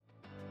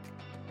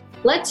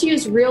let's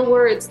use real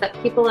words that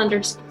people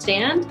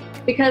understand,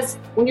 because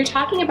when you're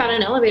talking about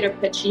an elevator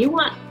pitch, you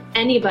want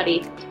anybody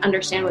to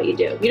understand what you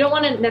do. You don't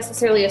want to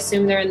necessarily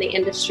assume they're in the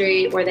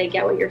industry or they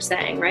get what you're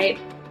saying, right?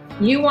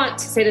 You want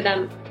to say to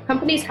them,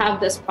 companies have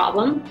this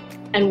problem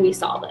and we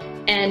solve it.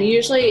 And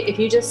usually if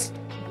you just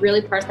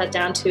really parse that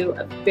down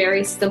to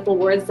very simple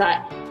words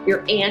that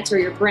your aunt or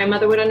your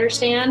grandmother would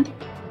understand,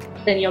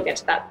 then you'll get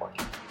to that point.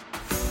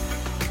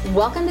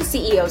 Welcome to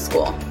CEO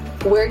School.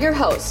 We're your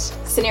hosts,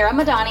 Suneera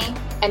Madani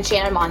and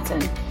Shannon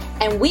Monson,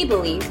 and we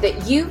believe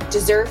that you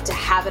deserve to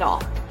have it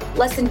all.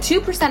 Less than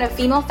 2% of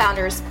female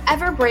founders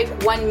ever break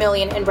 1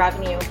 million in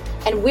revenue,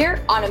 and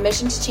we're on a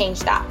mission to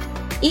change that.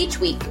 Each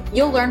week,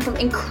 you'll learn from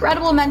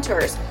incredible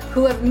mentors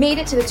who have made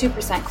it to the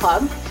 2%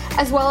 Club,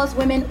 as well as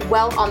women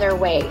well on their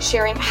way,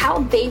 sharing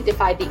how they've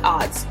defied the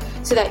odds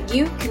so that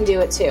you can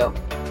do it too.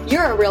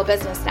 You're a real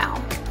business now.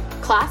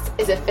 Class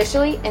is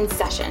officially in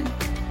session.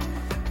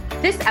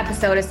 This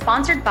episode is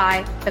sponsored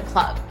by The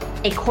Club,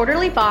 a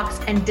quarterly box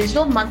and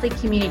digital monthly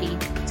community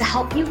to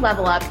help you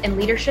level up in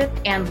leadership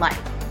and life.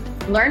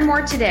 Learn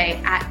more today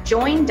at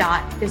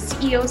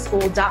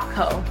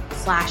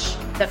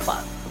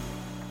join.theceoschool.co/theclub.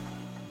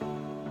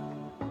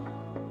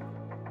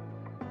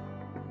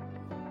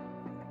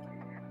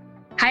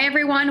 Hi,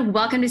 everyone.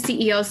 Welcome to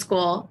CEO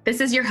School.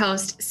 This is your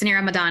host,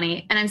 Suneera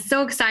Madani, and I'm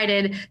so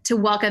excited to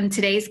welcome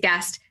today's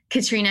guest,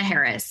 Katrina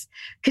Harris.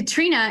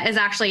 Katrina is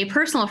actually a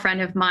personal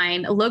friend of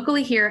mine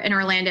locally here in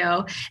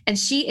Orlando, and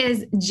she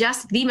is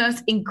just the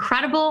most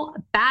incredible,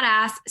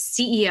 badass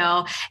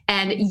CEO,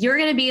 and you're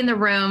going to be in the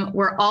room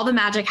where all the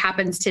magic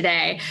happens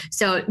today.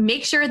 So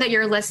make sure that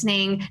you're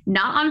listening,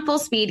 not on full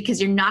speed,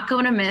 because you're not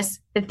going to miss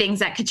the things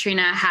that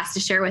Katrina has to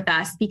share with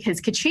us,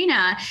 because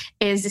Katrina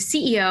is the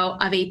CEO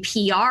of a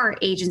PR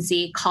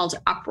agency called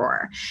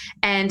Uproar.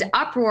 And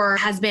Uproar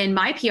has been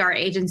my PR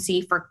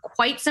agency for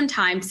quite some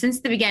time,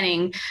 since the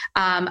beginning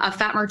of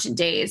Fat Merchant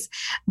days.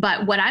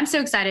 But what I'm so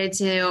excited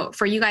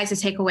for you guys to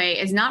take away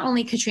is not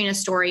only Katrina's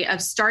story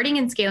of starting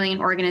and scaling an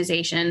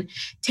organization,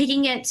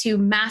 taking it to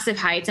massive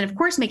heights, and of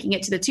course, making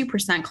it to the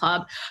 2%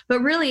 Club, but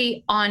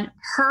really on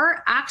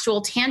her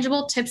actual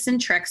tangible tips and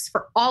tricks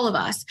for all of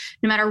us,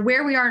 no matter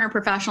where we are in our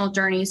professional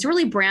journeys, to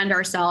really brand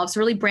ourselves, to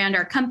really brand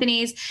our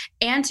companies,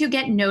 and to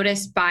get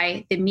noticed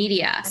by the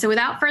media. So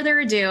without further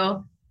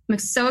ado, I'm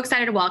so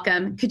excited to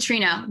welcome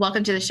Katrina.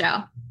 Welcome to the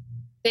show.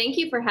 Thank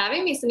you for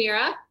having me,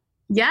 Suneera.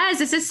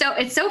 Yes,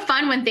 it's so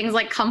fun when things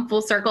like come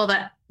full circle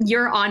that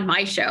you're on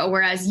my show,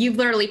 whereas you've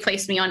literally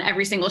placed me on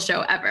every single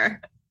show ever.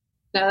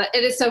 No,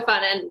 it is so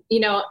fun. And,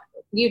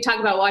 you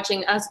talk about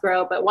watching us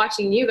grow, but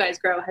watching you guys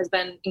grow has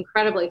been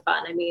incredibly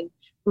fun. I mean,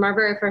 from our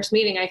very first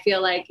meeting, I feel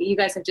like you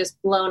guys have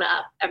just blown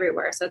up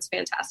everywhere. So it's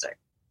fantastic.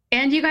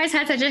 And you guys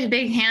had such a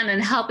big hand in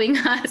helping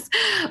us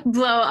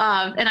blow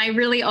up. And I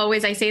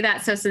say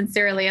that so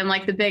sincerely. I'm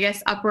like the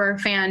biggest Uproar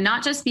fan,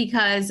 not just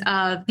because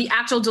of the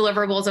actual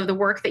deliverables of the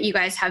work that you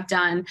guys have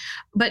done,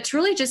 but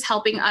truly just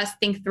helping us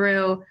think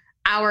through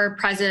our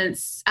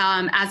presence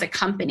as a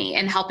company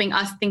and helping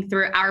us think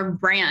through our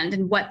brand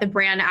and what the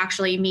brand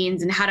actually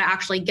means and how to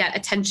actually get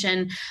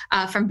attention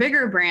from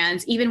bigger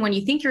brands, even when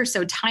you think you're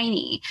so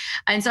tiny.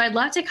 And so I'd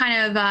love to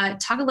kind of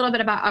talk a little bit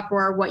about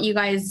Uproar, what you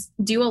guys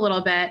do a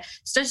little bit.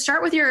 So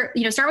start with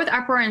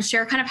Uproar and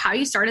share kind of how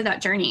you started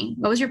that journey.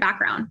 What was your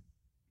background?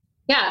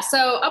 Yeah,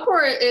 so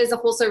Uproar is a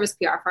full service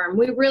PR firm.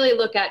 We really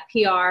look at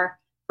PR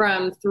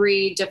from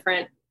three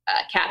different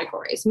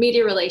categories: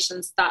 media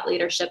relations, thought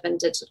leadership, and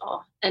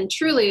digital. And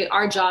truly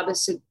our job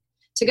is to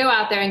go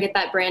out there and get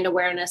that brand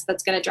awareness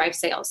that's going to drive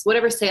sales,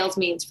 whatever sales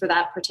means for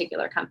that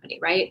particular company,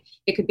 right?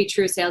 It could be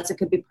true sales, it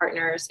could be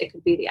partners, it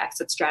could be the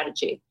exit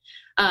strategy.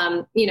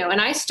 And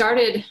I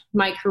started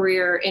my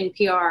career in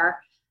PR.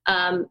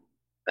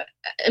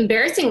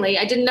 Embarrassingly,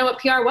 I didn't know what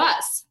PR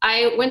was.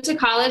 I went to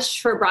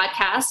college for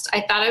broadcast.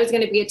 I thought I was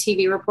going to be a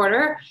TV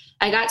reporter.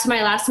 I got to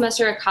my last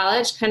semester of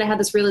college, kind of had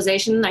this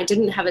realization I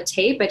didn't have a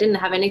tape. I didn't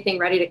have anything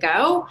ready to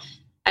go.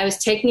 I was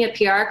taking a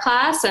PR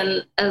class,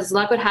 and as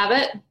luck would have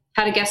it,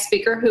 had a guest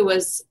speaker who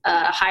was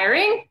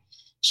hiring.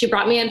 She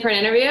brought me in for an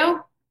interview.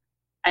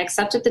 I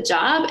accepted the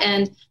job,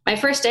 and my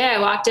first day I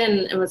walked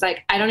in and was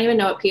like, I don't even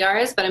know what PR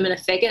is, but I'm going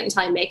to fake it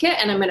until I make it,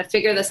 and I'm going to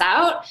figure this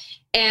out.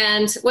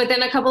 And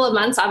within a couple of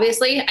months,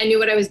 obviously, I knew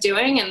what I was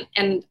doing,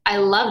 and I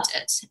loved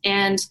it.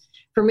 And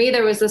for me,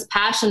 there was this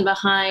passion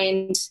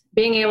behind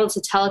being able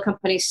to tell a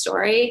company's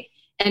story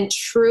and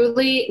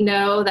truly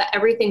know that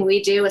everything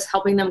we do is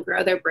helping them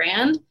grow their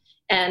brand.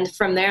 And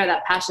from there,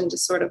 that passion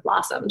just sort of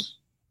blossomed.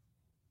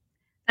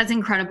 That's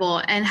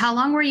incredible. And how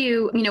long were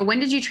you, when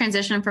did you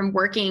transition from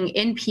working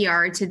in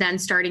PR to then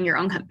starting your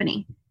own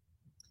company?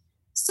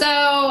 So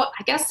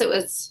I guess it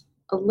was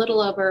a little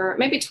over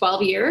maybe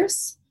 12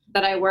 years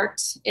that I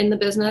worked in the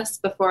business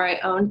before I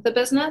owned the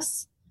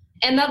business.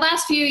 And the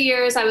last few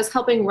years, I was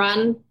helping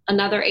run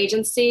another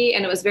agency,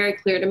 and it was very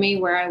clear to me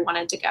where I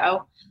wanted to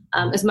go.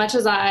 As much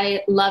as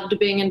I loved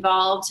being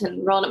involved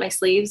and rolling up my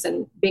sleeves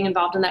and being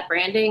involved in that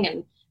branding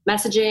and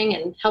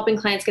messaging and helping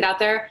clients get out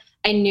there,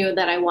 I knew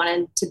that I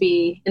wanted to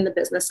be in the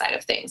business side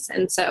of things.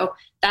 And so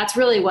that's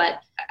really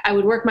what I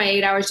would work my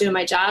 8 hours doing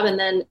my job. And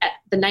then at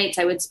the nights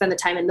I would spend the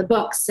time in the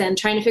books and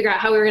trying to figure out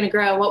how we were going to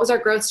grow, what was our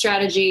growth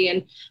strategy,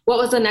 and what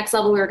was the next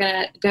level we were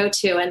going to go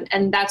to.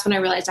 And that's when I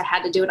realized I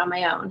had to do it on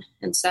my own.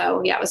 And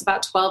so, yeah, it was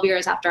about 12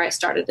 years after I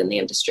started in the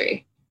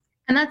industry.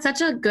 And that's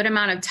such a good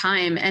amount of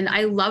time. And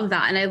I love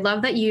that. And I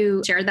love that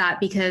you shared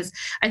that, because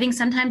I think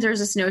sometimes there's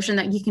this notion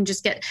that you can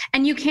just get,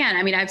 and you can,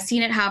 I mean, I've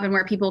seen it happen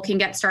where people can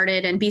get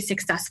started and be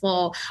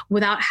successful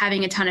without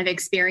having a ton of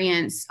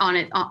experience on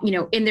it,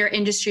 in their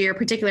industry, or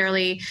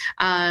particularly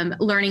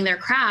learning their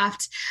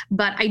craft.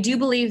 But I do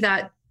believe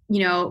that,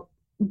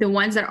 the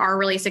ones that are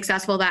really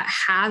successful, that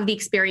have the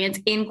experience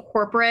in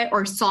corporate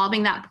or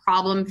solving that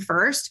problem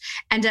first,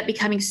 end up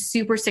becoming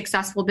super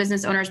successful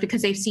business owners,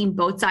 because they've seen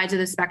both sides of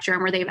the spectrum,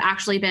 where they've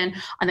actually been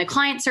on the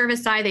client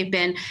service side, they've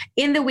been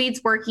in the weeds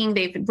working,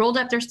 they've rolled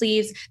up their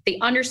sleeves, they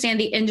understand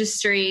the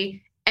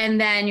industry. And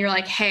then you're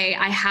like, hey,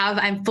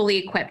 I'm fully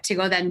equipped to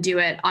go then do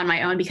it on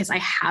my own because I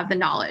have the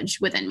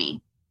knowledge within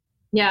me.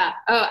 Yeah.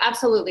 Oh,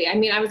 absolutely. I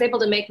mean, I was able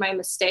to make my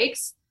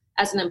mistakes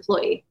as an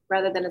employee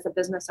rather than as a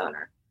business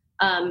owner.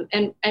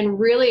 And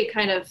really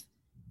kind of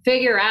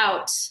figure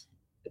out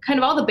kind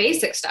of all the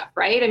basic stuff,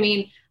 right? I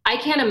mean, I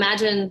can't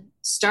imagine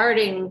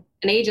starting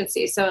an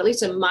agency, so at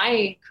least in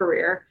my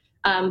career,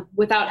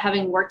 without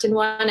having worked in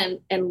one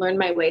and learned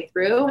my way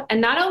through.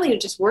 And not only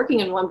just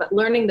working in one, but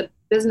learning the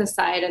business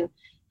side and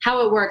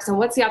how it works and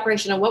what's the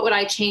operation and what would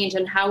I change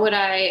and how would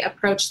I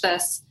approach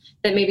this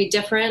that may be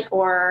different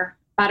or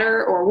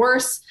better or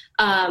worse,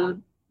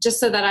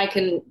 just so that I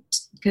can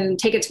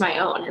take it to my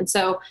own. And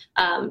so,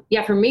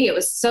 for me, it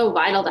was so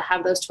vital to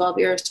have those 12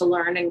 years to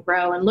learn and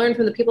grow and learn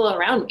from the people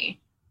around me.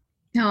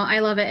 No, I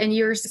love it. And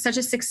you're such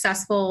a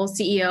successful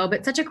CEO,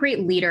 but such a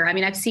great leader. I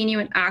mean, I've seen you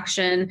in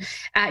action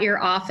at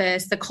your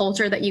office, the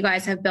culture that you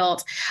guys have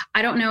built.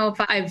 I don't know if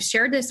I've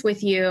shared this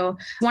with you.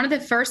 One of the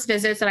first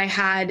visits that I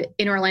had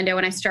in Orlando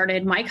when I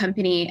started my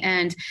company,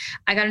 and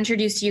I got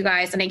introduced to you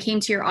guys, and I came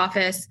to your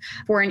office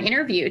for an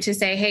interview to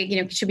say,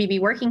 hey, should we be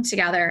working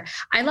together?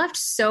 I left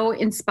so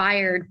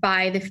inspired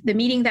by the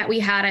meeting that we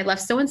had. I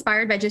left so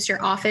inspired by just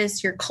your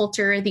office, your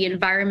culture, the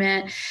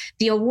environment,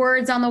 the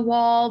awards on the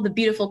wall, the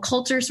beautiful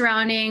culture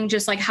surrounding,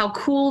 just like how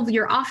cool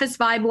your office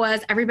vibe was.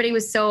 Everybody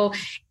was so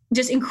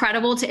just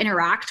incredible to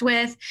interact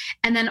with.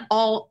 And then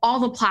all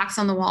the plaques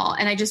on the wall.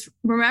 And I just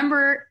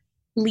remember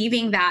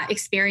leaving that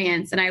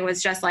experience, and I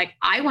was just like,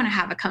 I want to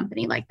have a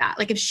company like that.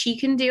 Like if she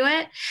can do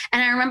it.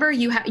 And I remember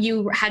you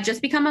had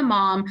just become a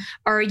mom,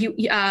 or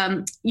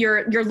your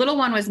little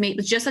one was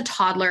just a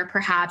toddler,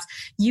 perhaps.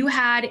 You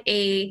had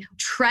a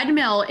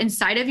treadmill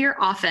inside of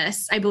your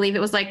office. I believe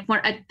it was like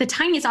the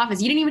tiniest office.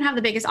 You didn't even have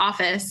the biggest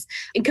office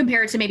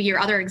compared to maybe your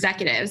other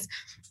executives.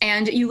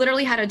 And you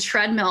literally had a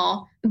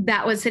treadmill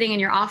that was sitting in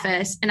your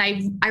office. And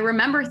I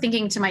remember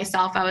thinking to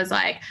myself, I was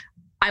like,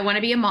 I want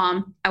to be a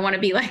mom. I want to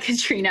be like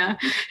Katrina.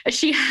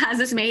 She has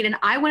this made, and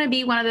I want to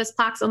be one of those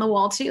plaques on the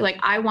wall too. Like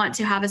I want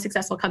to have a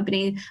successful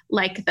company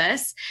like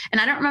this.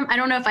 And I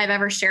don't know if I've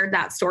ever shared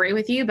that story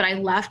with you, but I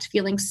left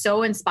feeling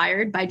so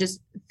inspired by just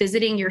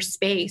visiting your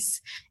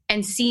space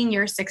and seeing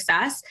your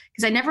success,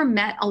 because I never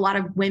met a lot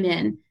of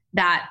women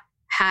that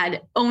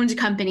had owned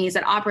companies,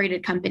 that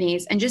operated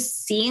companies, and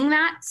just seeing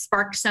that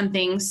sparked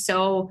something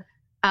so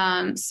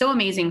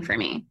amazing for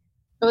me.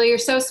 Well, you're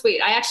so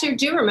sweet. I actually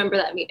do remember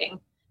that meeting.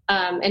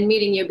 And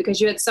meeting you,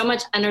 because you had so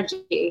much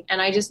energy, and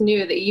I just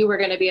knew that you were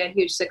going to be a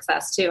huge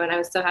success too. And I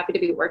was so happy to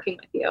be working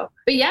with you.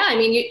 But yeah, I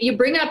mean, you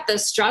bring up the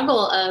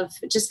struggle of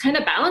just kind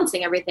of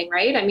balancing everything,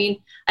 right? I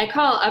mean, I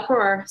call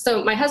Uproar.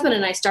 So my husband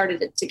and I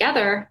started it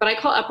together, but I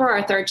call Uproar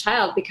our third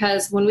child,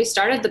 because when we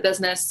started the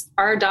business,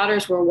 our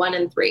daughters were 1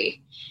 and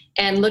 3.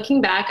 And looking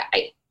back,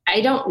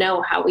 I don't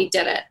know how we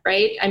did it,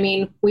 right? I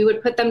mean, we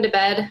would put them to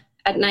bed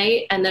at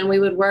night, and then we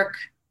would work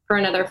for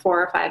another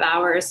 4 or 5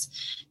 hours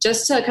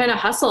just to kind of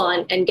hustle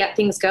and get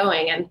things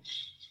going. And,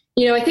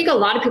 I think a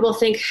lot of people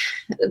think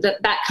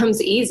that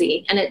comes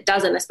easy, and it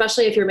doesn't,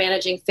 especially if you're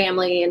managing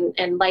family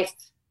and life,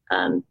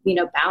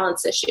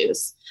 balance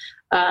issues.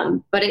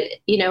 But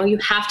you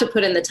have to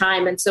put in the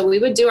time. And so we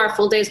would do our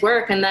full day's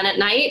work, and then at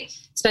night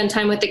spend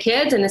time with the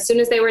kids. And as soon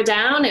as they were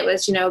down, it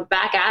was,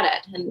 back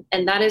at it.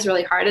 And that is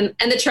really hard. And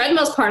the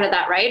treadmill's part of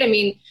that, right? I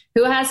mean,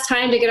 who has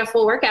time to get a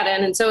full workout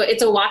in? And so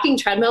it's a walking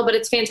treadmill, but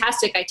it's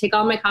fantastic. I take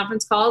all my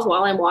conference calls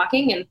while I'm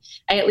walking, and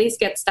I at least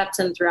get steps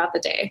in throughout the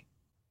day.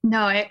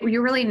 No,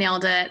 you really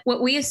nailed it.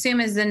 What we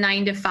assume is the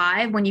 9 to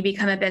 5. When you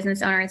become a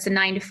business owner, it's the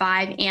 9 to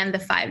 5 and the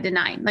 5 to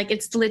 9. Like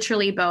it's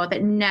literally both.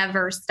 It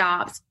never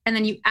stops. And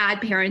then you add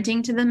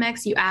parenting to the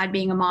mix. You add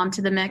being a mom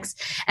to the mix,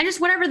 and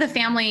just whatever the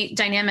family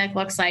dynamic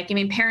looks like. I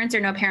mean, parents or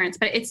no parents,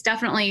 but it's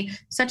definitely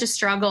such a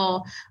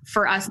struggle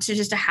for us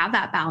to have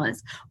that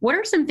balance. What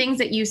are some things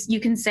that you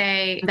can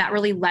say that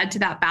really led to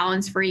that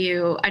balance for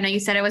you? I know you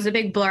said it was a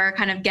big blur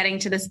kind of getting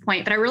to this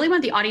point, but I really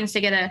want the audience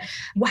to get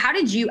how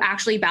did you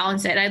actually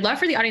balance it? And I'd love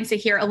for the audience to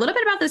hear a little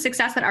bit about the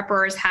success that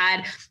Upper's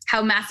had,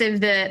 how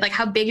massive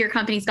how big your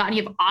company's gotten.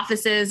 You have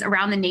offices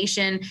around the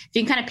nation. If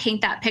you can kind of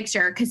paint that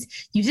picture, because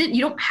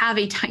you don't have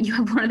you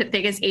have one of the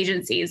biggest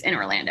agencies in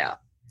Orlando.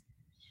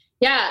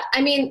 Yeah.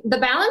 I mean, the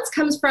balance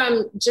comes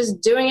from just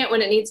doing it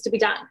when it needs to be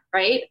done.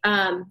 Right.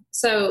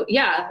 So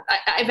yeah,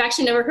 I've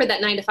actually never heard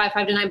that 9 to 5,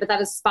 5 to 9, but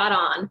that is spot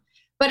on.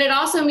 But it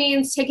also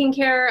means taking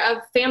care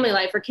of family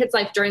life or kids'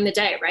 life during the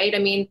day. Right. I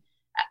mean,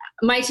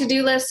 my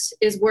to-do list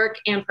is work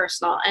and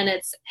personal, and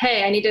it's,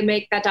 hey, I need to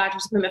make that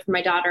doctor's appointment for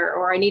my daughter,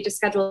 or I need to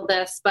schedule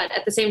this. But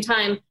at the same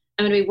time,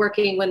 I'm going to be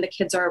working when the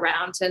kids are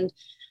around. And,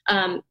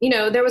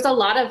 there was a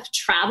lot of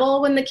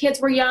travel when the kids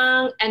were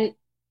young, and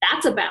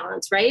that's a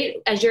balance, right?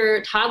 As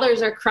your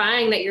toddlers are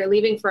crying that you're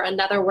leaving for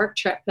another work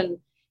trip and,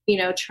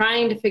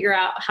 trying to figure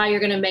out how you're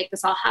going to make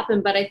this all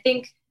happen. But I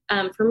think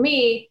for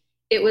me,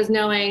 it was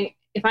knowing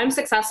if I'm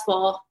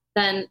successful,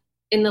 then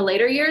in the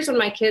later years when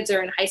my kids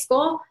are in high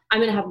school, I'm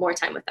going to have more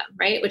time with them,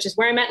 right? Which is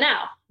where I'm at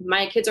now.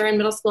 My kids are in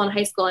middle school and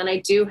high school, and I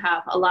do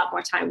have a lot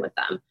more time with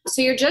them.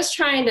 So you're just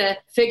trying to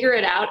figure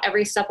it out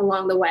every step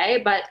along the way.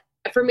 But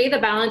for me, the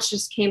balance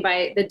just came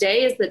by the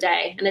day is the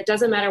day. And it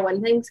doesn't matter when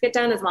things get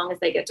done as long as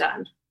they get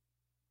done.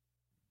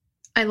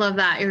 I love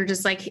that. You're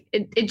just like,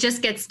 it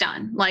just gets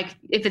done. Like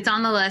if it's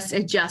on the list,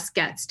 it just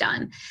gets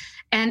done.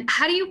 And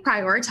how do you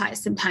prioritize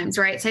sometimes,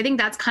 right? So I think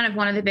that's kind of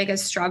one of the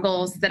biggest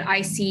struggles that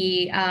I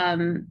see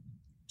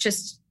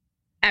just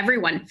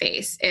everyone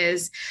face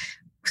is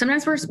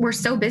sometimes we're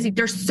so busy.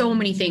 There's so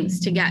many things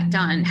to get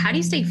done. How do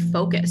you stay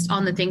focused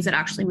on the things that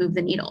actually move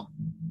the needle?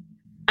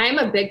 I'm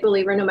a big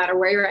believer, no matter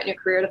where you're at in your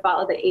career, to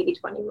follow the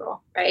 80-20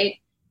 rule, right?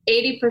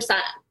 80%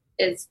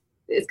 is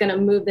going to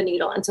move the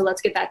needle. And so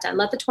let's get that done.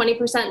 Let the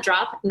 20%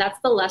 drop. And that's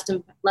the less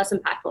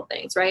impactful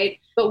things, right?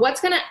 But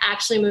what's going to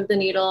actually move the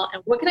needle,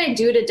 and what can I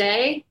do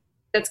today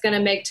that's going to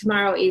make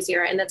tomorrow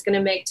easier, and that's going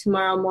to make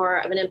tomorrow more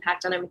of an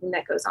impact on everything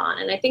that goes on.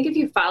 And I think if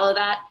you follow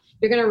that,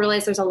 you're going to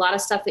realize there's a lot of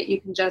stuff that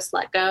you can just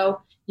let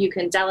go. You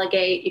can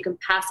delegate, you can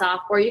pass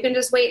off, or you can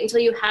just wait until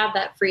you have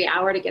that free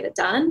hour to get it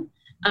done.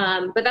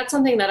 But that's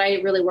something that I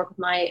really work with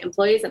my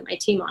employees and my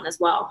team on as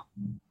well.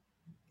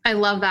 I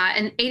love that.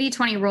 And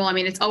 80-20 rule, I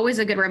mean, it's always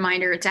a good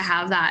reminder to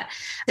have that.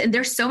 And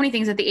there's so many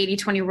things that the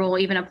 80-20 rule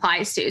even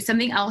applies to.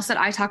 Something else that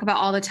I talk about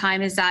all the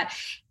time is that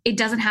it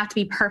doesn't have to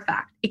be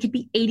perfect. It could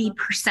be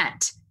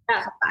 80%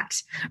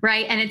 perfect,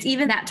 right? And it's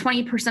even that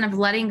 20% of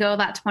letting go of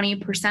that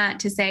 20%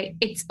 to say,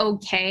 it's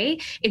okay,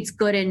 it's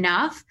good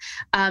enough.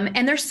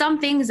 And there's some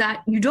things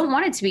that you don't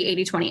want it to be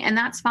 80-20, and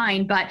that's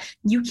fine, but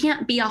you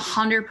can't be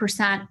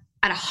 100%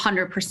 at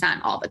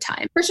 100% all the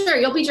time. For sure.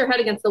 You'll beat your head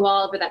against the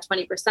wall over that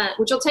 20%,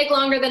 which will take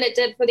longer than it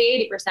did for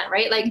the 80%,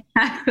 right? Like,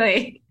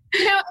 exactly.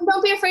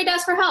 Don't be afraid to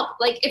ask for help.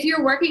 Like if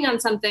you're working on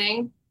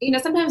something,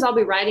 sometimes I'll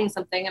be writing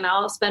something and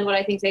I'll spend what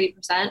I think is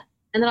 80%.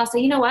 And then I'll say,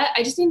 you know what,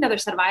 I just need another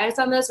set of eyes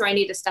on this, or I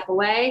need to step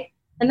away.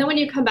 And then when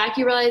you come back,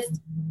 you realize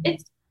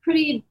it's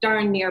pretty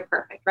darn near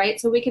perfect, right?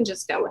 So we can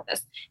just go with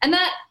this. And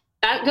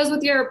that goes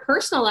with your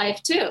personal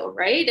life too,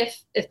 right?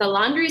 If the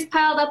laundry's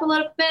piled up a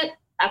little bit,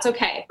 that's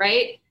okay,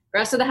 right? The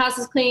rest of the house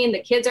is clean,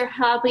 the kids are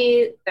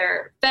happy,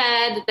 they're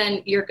fed,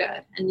 then you're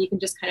good. And you can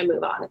just kind of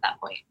move on at that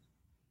point.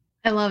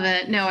 I love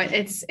it. No,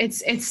 it's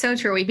so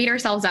true. We beat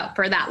ourselves up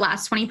for that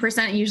last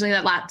 20%. Usually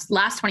that last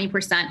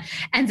 20%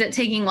 ends up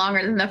taking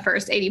longer than the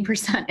first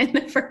 80% in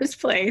the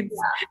first place.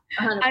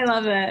 Yeah, I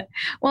love it.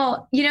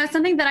 Well,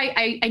 something that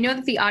I know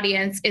that the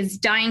audience is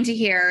dying to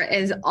hear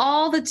is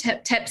all the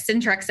tips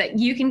and tricks that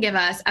you can give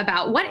us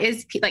about what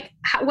is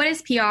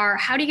PR?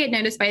 How do you get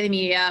noticed by the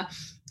media?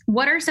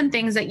 What are some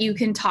things that you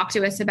can talk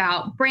to us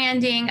about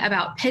branding,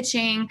 about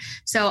pitching?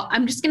 So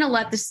I'm just going to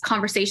let this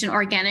conversation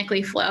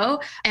organically flow.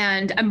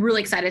 And I'm really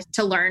excited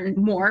to learn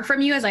more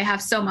from you, as I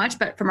have so much,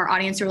 but from our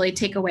audience to really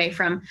take away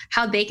from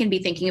how they can be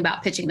thinking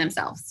about pitching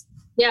themselves.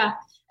 Yeah,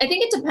 I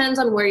think it depends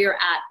on where you're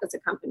at as a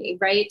company,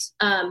 right?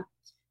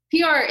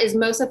 PR is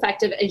most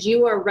effective as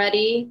you are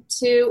ready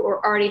to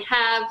or already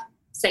have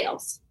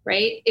sales,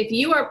 right? If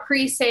you are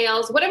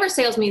pre-sales, whatever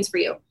sales means for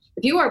you,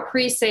 if you are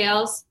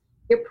pre-sales,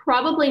 you're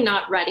probably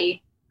not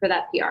ready for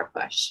that PR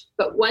push.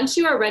 But once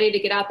you are ready to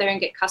get out there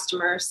and get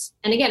customers,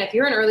 and again, if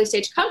you're an early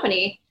stage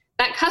company,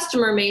 that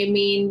customer may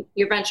mean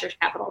your venture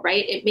capital,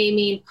 right? It may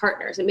mean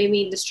partners, it may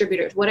mean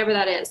distributors, whatever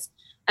that is.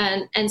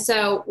 And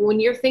so when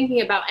you're thinking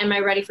about, am I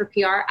ready for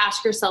PR?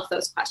 Ask yourself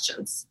those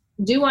questions.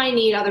 Do I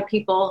need other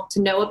people to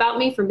know about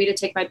me for me to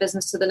take my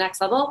business to the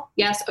next level?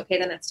 Yes. Okay,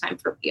 then it's time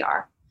for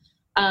PR.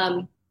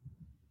 And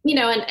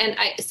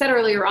I said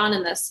earlier on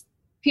in this,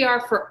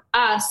 PR for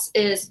us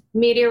is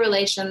media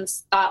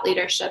relations, thought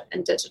leadership,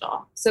 and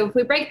digital. So if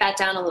we break that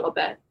down a little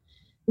bit,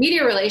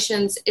 media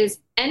relations is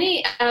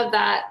any of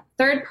that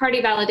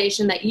third-party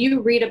validation that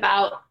you read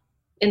about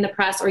in the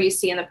press or you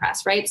see in the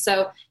press, right?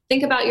 So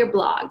think about your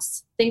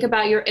blogs, think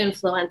about your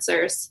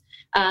influencers,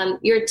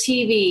 your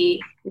TV,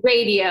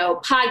 radio,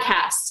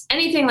 podcasts,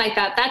 anything like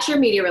that. That's your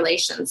media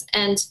relations.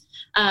 And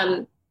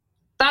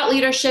thought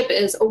leadership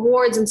is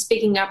awards and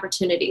speaking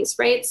opportunities,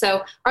 right?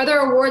 So are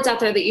there awards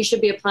out there that you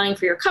should be applying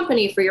for your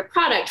company, for your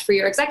product, for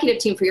your executive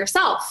team, for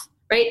yourself,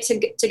 right? To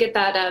get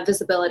that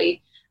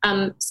visibility.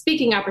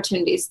 Speaking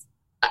opportunities.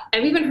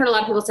 I've even heard a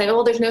lot of people say,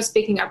 oh, there's no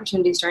speaking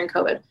opportunities during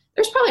COVID.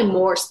 There's probably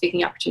more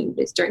speaking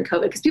opportunities during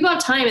COVID because people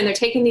have time and they're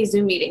taking these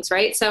Zoom meetings,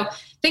 right? So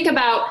think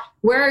about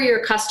where are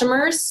your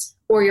customers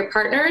or your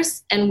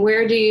partners and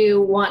where do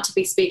you want to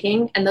be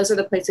speaking? And those are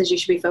the places you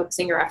should be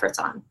focusing your efforts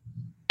on.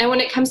 And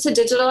when it comes to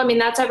digital, I mean,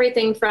 that's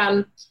everything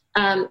from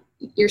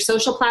your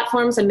social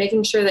platforms and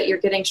making sure that you're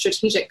getting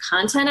strategic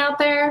content out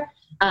there,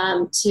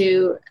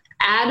 to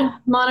ad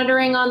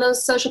monitoring on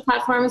those social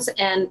platforms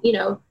and,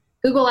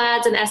 Google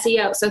Ads and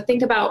SEO. So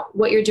think about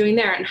what you're doing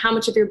there and how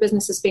much of your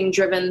business is being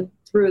driven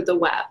through the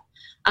web.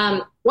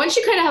 Once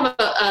you kind of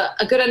have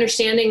a good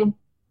understanding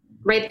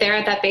right there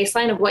at that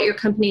baseline of what your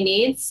company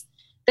needs,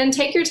 then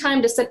take your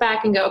time to sit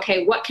back and go,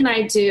 okay, what can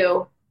I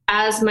do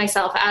as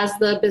myself, as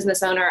the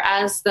business owner,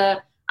 as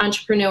the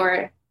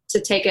entrepreneur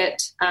to take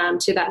it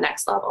to that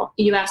next level?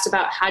 You asked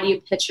about how do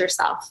you pitch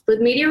yourself.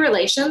 With media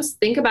relations,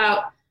 think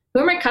about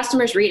who are my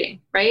customers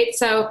reading, right?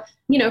 So,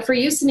 for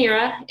you,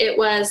 Suneera, it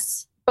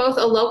was both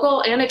a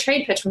local and a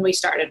trade pitch when we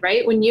started,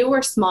 right? When you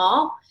were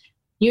small,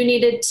 you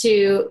needed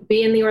to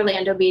be in the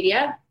Orlando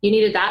media. You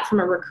needed that from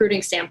a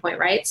recruiting standpoint,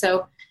 right?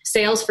 So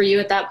sales for you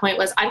at that point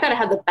was, I've got to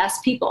have the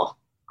best people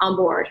on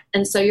board.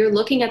 And so you're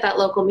looking at that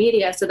local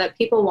media so that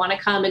people want to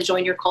come and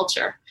join your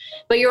culture.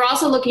 But you're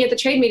also looking at the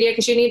trade media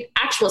because you need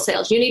actual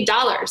sales. You need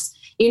dollars.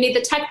 You need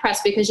the tech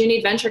press because you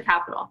need venture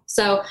capital.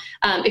 So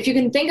if you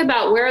can think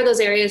about where are those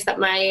areas that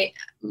my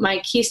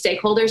key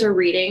stakeholders are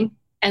reading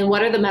and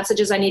what are the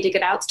messages I need to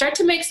get out, start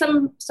to make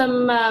some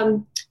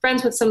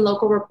friends with some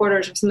local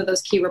reporters or some of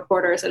those key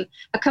reporters. And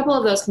a couple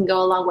of those can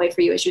go a long way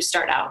for you as you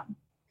start out.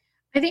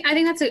 I think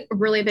that's a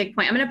really big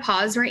point. I'm going to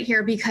pause right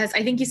here because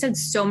I think you said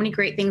so many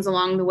great things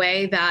along the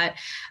way that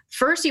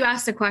first you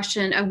asked the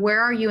question of where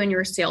are you in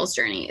your sales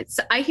journey?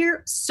 I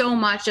hear so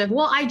much of,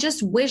 well, I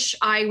just wish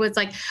I was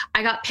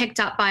I got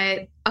picked up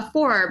by a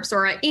Forbes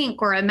or a Inc.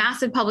 or a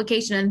massive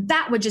publication and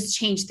that would just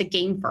change the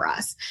game for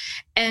us.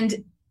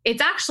 And it's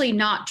actually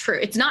not true.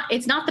 It's not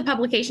the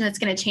publication that's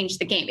going to change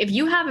the game. If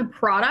you have a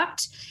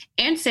product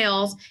and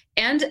sales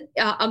and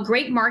a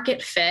great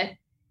market fit,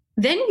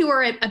 then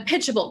you're a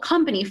pitchable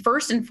company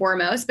first and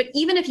foremost. But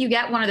even if you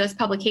get one of those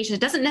publications,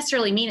 it doesn't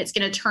necessarily mean it's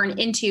going to turn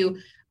into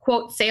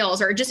quote sales,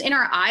 or just in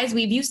our eyes,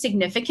 we view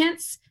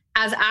significance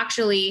as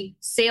actually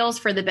sales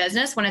for the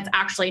business when it's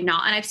actually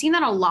not. And I've seen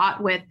that a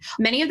lot with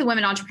many of the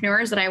women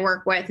entrepreneurs that I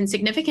work with, and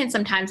significance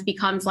sometimes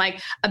becomes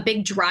like a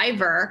big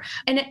driver.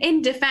 And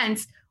in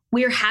defense,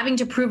 we are having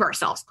to prove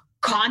ourselves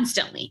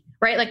constantly,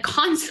 right? Like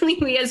constantly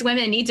we as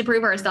women need to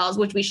prove ourselves,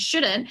 which we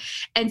shouldn't.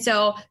 And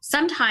so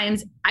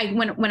sometimes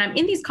when I'm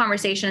in these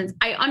conversations,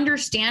 I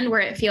understand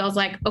where it feels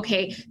like,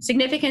 okay,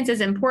 significance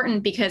is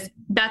important because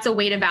that's a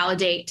way to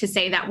validate, to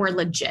say that we're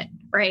legit,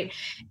 right?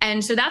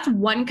 And so that's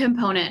one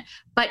component,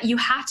 but you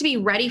have to be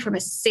ready from a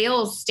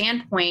sales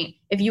standpoint.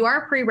 If you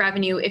are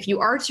pre-revenue, if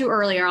you are too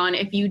early on,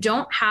 if you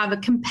don't have a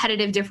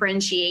competitive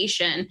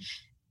differentiation,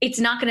 it's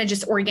not going to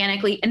just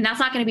organically, and that's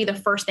not going to be the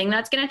first thing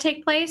that's going to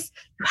take place.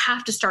 You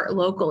have to start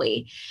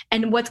locally.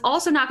 And what's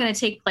also not going to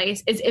take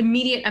place is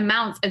immediate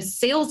amounts of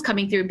sales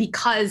coming through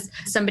because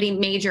somebody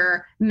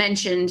major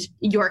mentioned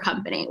your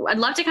company. I'd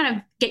love to kind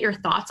of get your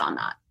thoughts on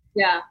that.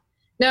 Yeah.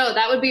 No,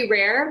 that would be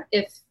rare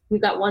if we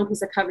got one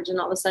piece of coverage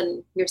and all of a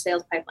sudden your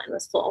sales pipeline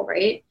was full,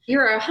 right?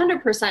 You're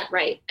 100%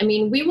 right. I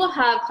mean, we will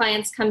have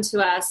clients come to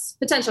us,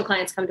 potential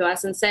clients come to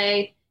us and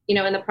say,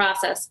 in the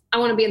process, I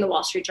want to be in the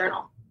Wall Street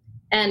Journal.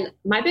 And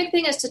my big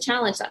thing is to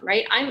challenge them,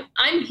 right?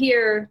 I'm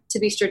here to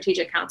be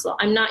strategic counsel.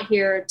 I'm not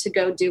here to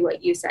go do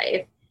what you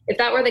say. If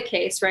that were the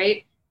case,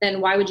 right,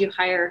 then why would you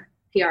hire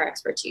PR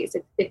expertise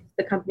if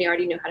the company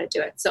already knew how to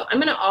do it? So I'm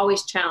going to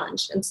always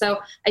challenge. And so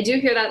I do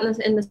hear that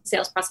in the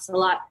sales process a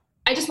lot.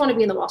 I just want to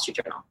be in the Wall Street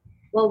Journal.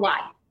 Well, why?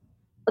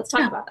 Let's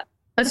talk about that.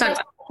 Let's talk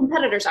about what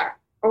competitors are,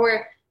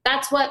 or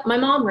that's what my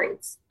mom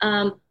reads.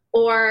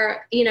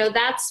 Or,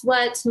 that's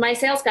what my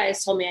sales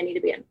guys told me I need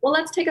to be in. Well,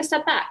 let's take a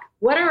step back.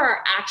 What are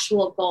our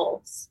actual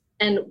goals?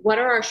 And what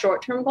are our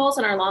short-term goals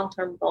and our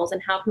long-term goals?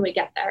 And how can we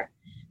get there?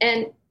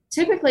 And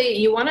typically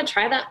you want to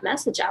try that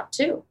message out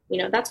too.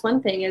 That's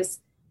one thing is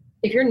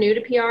if you're new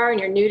to PR and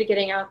you're new to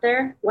getting out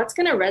there, what's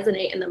going to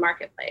resonate in the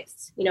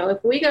marketplace?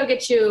 If we go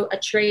get you a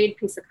trade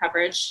piece of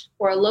coverage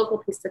or a local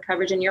piece of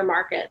coverage in your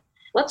market,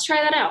 let's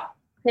try that out.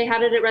 Okay, how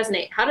did it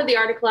resonate? How did the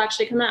article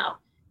actually come out?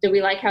 Did we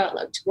like how it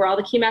looked? Were all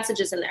the key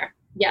messages in there?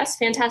 Yes,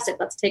 fantastic.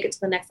 Let's take it to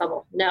the next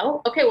level.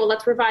 No? Okay, well,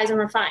 let's revise and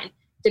refine.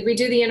 Did we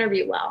do the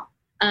interview well?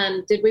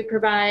 Did we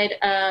provide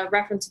a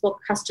referenceable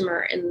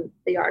customer in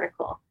the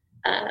article?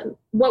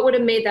 What would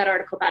have made that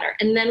article better?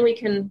 And then we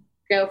can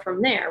go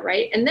from there,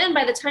 right? And then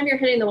by the time you're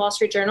hitting the Wall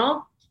Street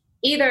Journal,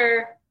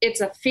 either it's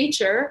a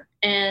feature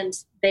and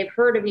they've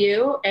heard of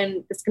you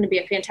and it's going to be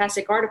a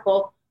fantastic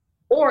article,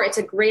 or it's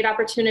a great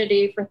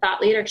opportunity for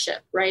thought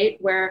leadership, right?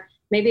 Where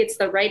maybe it's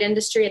the right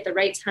industry at the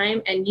right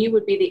time, and you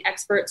would be the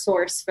expert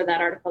source for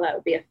that article that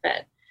would be a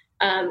fit.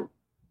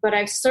 But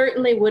I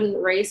certainly wouldn't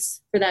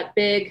race for that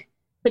big,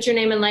 put your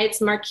name in lights,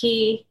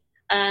 marquee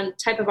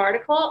type of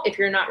article if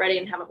you're not ready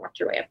and haven't worked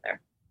your way up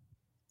there.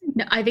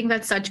 No, I think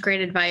that's such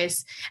great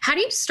advice. How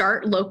do you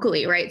start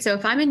locally, right? So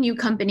if I'm a new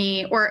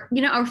company or,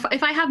 maybe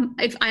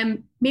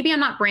I'm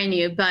not brand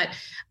new, but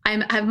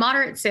I have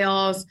moderate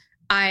sales,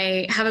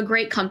 I have a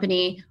great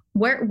company.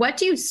 What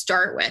do you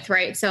start with,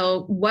 right?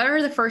 So what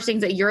are the first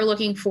things that you're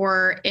looking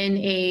for in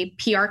a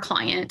PR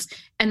client?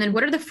 And then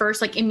what are the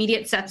first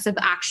immediate steps of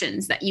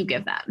actions that you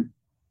give them?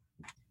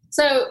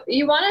 So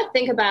you want to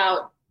think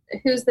about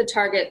who's the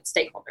target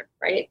stakeholder,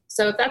 right?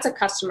 So if that's a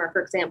customer,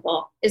 for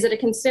example, is it a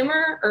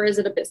consumer or is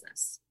it a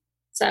business?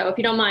 So if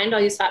you don't mind,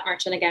 I'll use Fat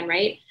Merchant again,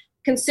 right?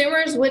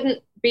 Consumers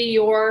wouldn't be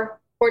your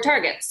core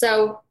target.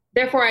 So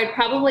therefore, I'd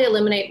probably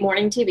eliminate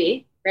morning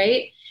TV,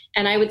 right?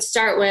 And I would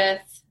start with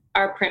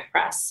our print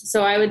press.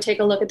 So I would take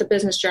a look at the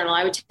Business Journal.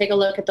 I would take a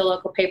look at the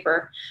local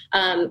paper.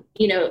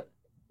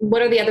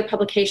 What are the other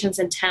publications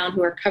in town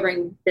who are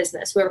covering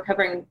business, who are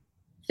covering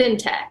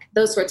fintech,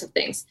 those sorts of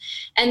things.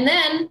 And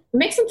then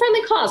make some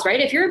friendly calls, right?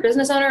 If you're a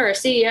business owner or a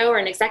CEO or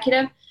an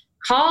executive,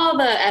 call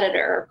the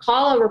editor or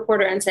call a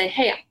reporter and say,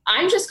 hey,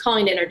 I'm just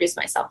calling to introduce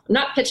myself. I'm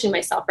not pitching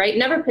myself, right?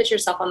 Never pitch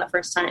yourself on the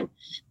first time.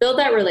 Build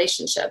that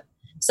relationship.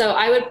 So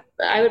I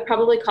would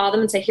probably call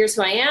them and say, here's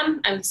who I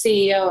am. I'm the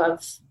CEO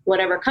of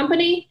whatever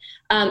company.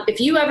 If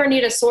you ever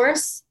need a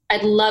source,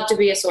 I'd love to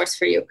be a source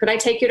for you. Could I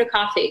take you to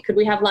coffee? Could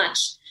we have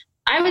lunch?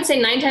 I would say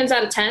 9 times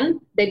out of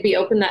 10, they'd be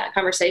open to that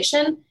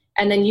conversation.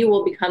 And then you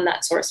will become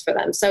that source for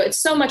them. So it's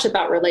so much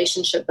about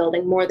relationship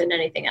building more than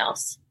anything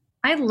else.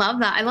 I love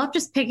that. I love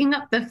just picking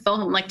up the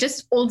phone,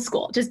 just old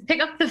school. Just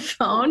pick up the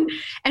phone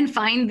and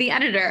find the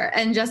editor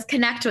and just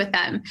connect with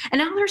them. And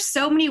now there's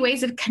so many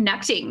ways of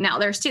connecting. Now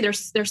there's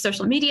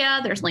social media,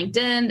 there's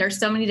LinkedIn, there's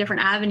so many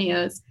different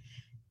avenues.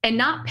 And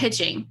not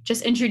pitching,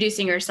 just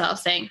introducing yourself,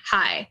 saying,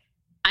 hi,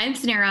 I'm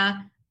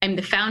Suneera. I'm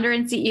the founder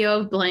and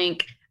CEO of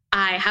Blank.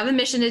 I have a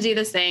mission to do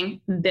this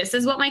thing. This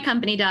is what my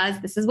company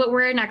does. This is what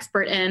we're an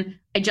expert in.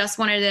 I just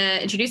wanted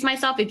to introduce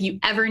myself. If you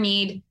ever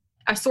need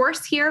a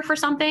source here for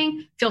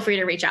something, feel free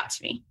to reach out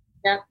to me.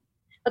 Yeah.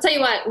 I'll tell you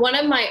what, one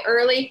of my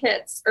early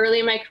hits early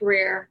in my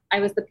career, I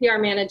was the PR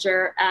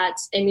manager at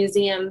a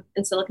museum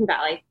in Silicon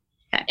Valley.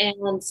 Okay.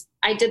 And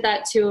I did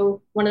that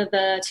to one of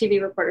the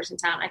TV reporters in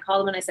town. I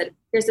called him and I said,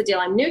 here's the deal.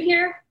 I'm new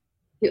here.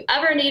 If you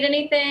ever need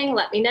anything,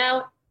 let me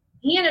know.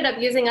 He ended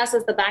up using us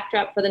as the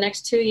backdrop for the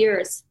next 2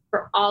 years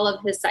for all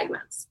of his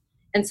segments.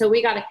 And so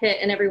we got a hit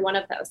in every one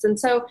of those. And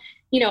so,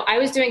 I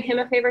was doing him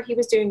a favor, he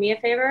was doing me a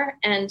favor.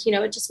 And,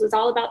 it just was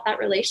all about that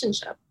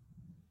relationship.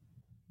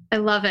 I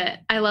love it.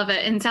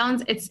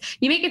 And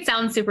you make it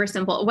sound super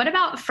simple. What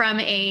about from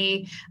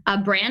a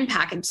brand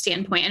package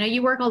standpoint? I know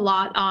you work a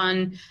lot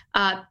on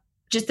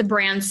just the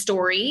brand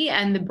story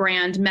and the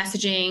brand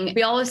messaging.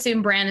 We all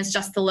assume brand is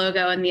just the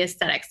logo and the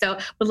aesthetic. So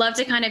would love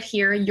to kind of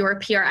hear your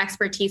PR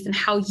expertise and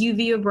how you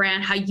view a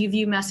brand, how you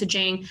view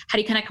messaging, how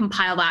do you kind of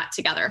compile that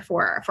together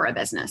for a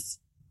business?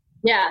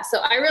 Yeah, so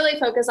I really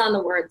focus on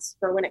the words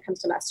for when it comes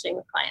to messaging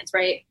with clients,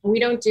 right? We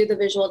don't do the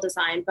visual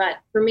design, but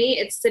for me,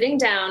 it's sitting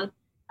down.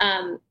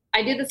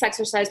 I do this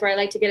exercise where I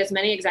like to get as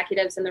many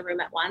executives in the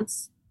room at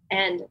once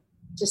and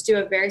just do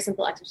a very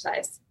simple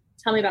exercise.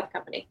 Tell me about the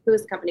company. Who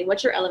is the company?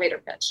 What's your elevator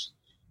pitch?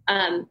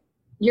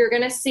 You're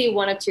going to see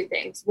one of two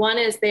things. One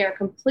is they are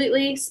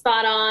completely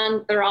spot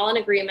on. They're all in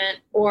agreement,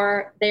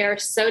 or they are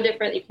so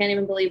different you can't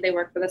even believe they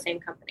work for the same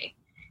company.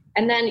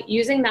 And then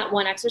using that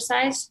one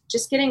exercise,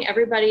 just getting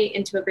everybody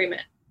into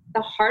agreement.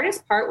 The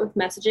hardest part with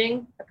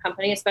messaging a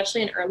company,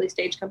 especially an early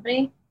stage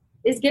company,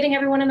 is getting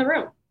everyone in the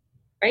room,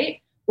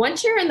 right?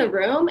 Once you're in the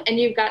room and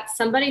you've got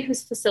somebody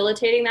who's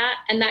facilitating that,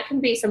 and that can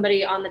be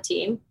somebody on the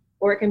team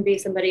or it can be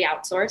somebody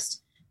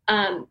outsourced,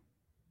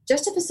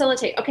 just to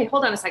facilitate, okay,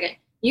 hold on a second.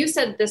 You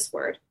said this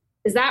word.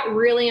 Is that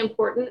really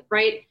important,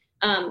 right?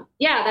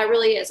 Yeah, that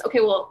really is.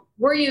 Okay, well,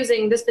 we're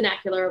using this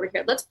vernacular over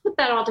here. Let's put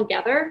that all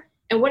together.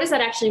 And what does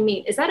that actually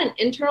mean? Is that an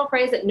internal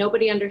phrase that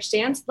nobody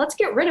understands? Let's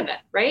get rid of it,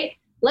 right?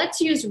 Let's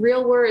use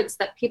real words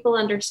that people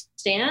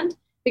understand,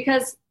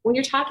 because when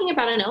you're talking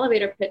about an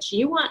elevator pitch,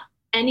 you want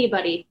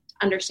anybody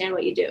to understand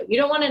what you do. You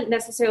don't want to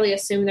necessarily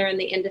assume they're in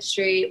the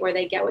industry or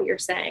they get what you're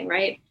saying,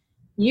 right?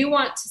 You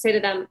want to say to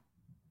them,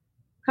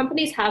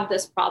 companies have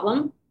this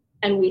problem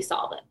and we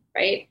solve it,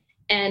 right?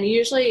 And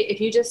usually if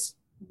you just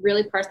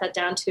really parse that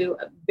down to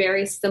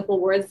very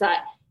simple words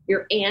that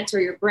your aunt or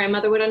your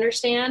grandmother would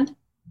understand,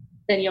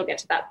 then you'll get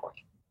to that point.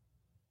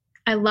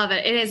 I love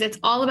it. It is. It's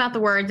all about the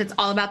words. It's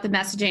all about the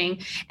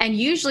messaging. And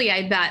usually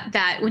I bet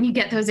that when you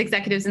get those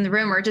executives in the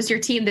room or just your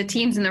team, the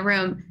teams in the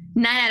room,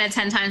 9 out of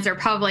 10 times they're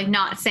probably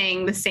not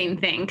saying the same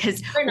thing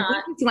because we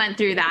just went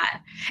through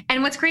that.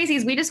 And what's crazy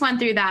is we just went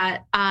through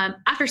that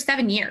after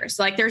 7 years.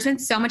 Like there's been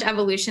so much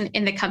evolution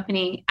in the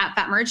company at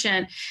Fat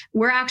Merchant.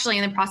 We're actually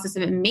in the process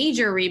of a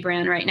major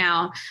rebrand right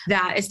now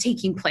that is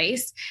taking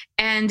place.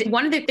 And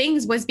one of the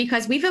things was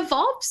because we've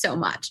evolved so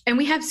much and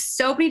we have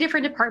so many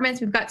different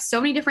departments. We've got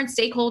so many different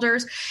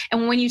stakeholders.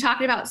 And when you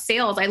talk about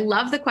sales, I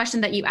love the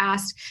question that you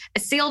asked. A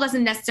sale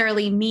doesn't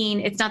necessarily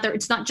mean it's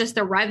not just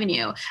the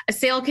revenue. A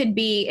sale could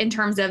be in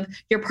terms of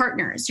your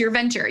partners, your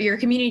venture, your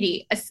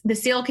community. The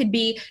sale could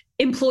be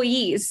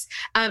employees.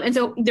 And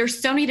so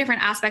there's so many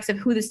different aspects of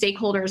who the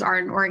stakeholders are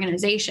in an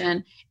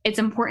organization. It's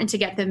important to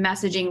get the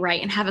messaging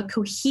right and have a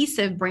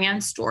cohesive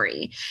brand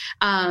story.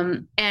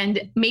 And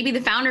maybe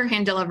the founder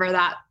can deliver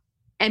that,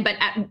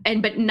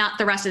 but not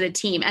the rest of the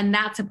team. And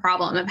that's a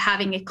problem of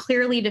having a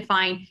clearly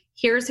defined,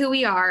 here's who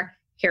we are,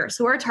 here's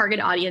who our target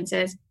audience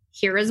is,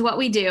 here is what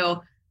we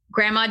do.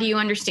 Grandma, do you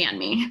understand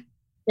me?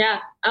 Yeah.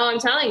 Oh, I'm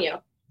telling you.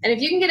 And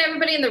if you can get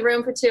everybody in the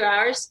room for 2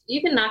 hours,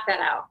 you can knock that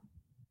out.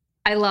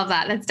 I love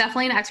that. That's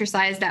definitely an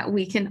exercise that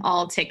we can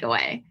all take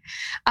away.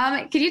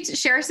 Could you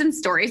share some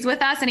stories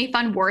with us? Any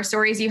fun war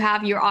stories you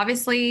have? You're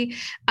obviously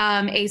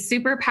a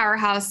super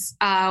powerhouse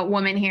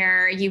woman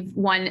here. You've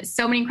won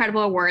so many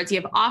incredible awards. You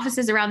have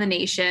offices around the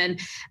nation.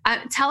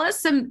 Tell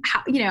us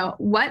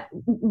what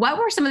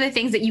were some of the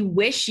things that you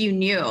wish you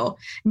knew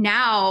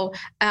now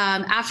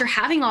after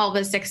having all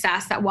this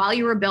success, that while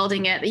you were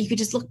building it, that you could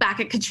just look back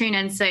at Katrina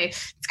and say,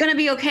 it's going to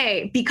be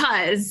okay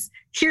because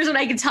here's what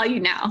I can tell you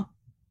now.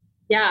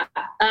 Yeah.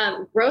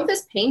 Growth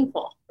is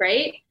painful,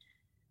 right?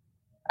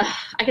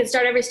 I could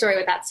start every story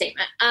with that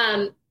statement.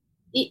 I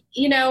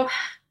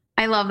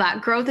love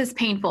that. Growth is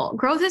painful.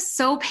 Growth is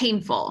so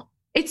painful.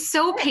 It's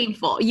so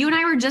painful. You and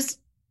I were just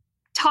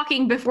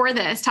talking before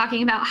this,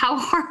 talking about how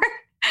hard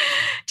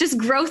just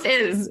growth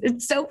is.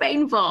 It's so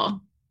painful.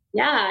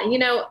 Yeah.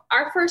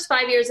 Our first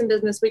 5 years in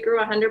business, we grew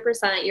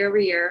 100% year over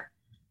year.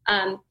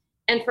 And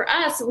for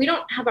us, we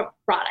don't have a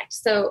product.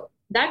 So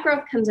that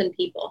growth comes in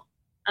people.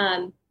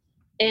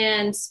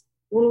 And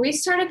when we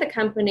started the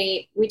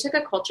company, we took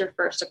a culture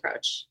first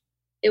approach.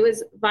 It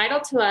was vital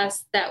to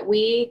us that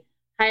we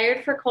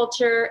hired for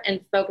culture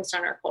and focused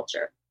on our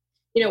culture.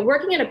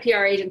 Working at a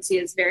PR agency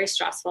is very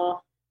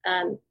stressful.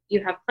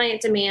 You have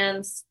client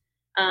demands,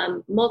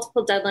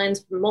 multiple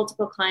deadlines from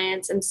multiple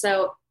clients. And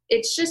so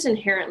it's just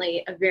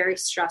inherently a very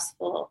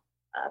stressful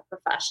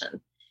profession.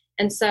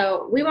 And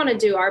so we want to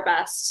do our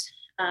best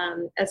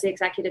as the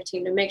executive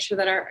team to make sure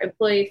that our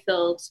employee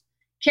feels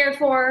cared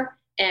for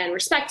and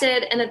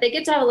respected, and that they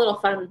get to have a little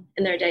fun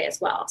in their day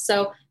as well.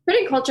 So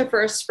putting culture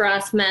first for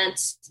us meant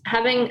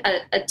having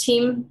a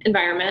team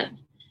environment,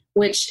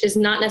 which is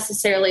not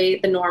necessarily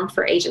the norm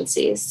for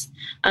agencies.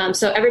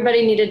 So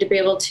everybody needed to be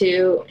able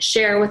to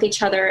share with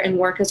each other and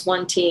work as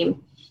one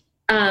team.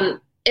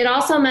 It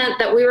also meant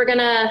that we were going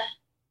to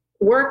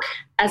work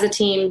as a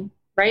team,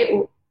 right?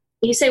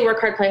 You say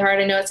work hard, play hard.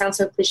 I know it sounds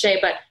so cliche,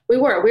 but we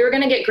were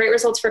going to get great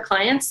results for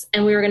clients,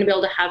 and we were going to be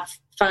able to have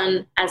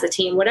fun as a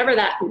team, whatever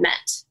that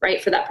meant,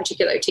 right, for that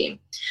particular team.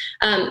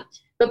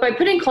 But by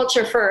putting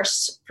culture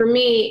first, for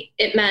me,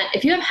 it meant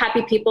if you have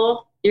happy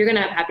people, you're going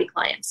to have happy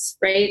clients,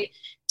 right?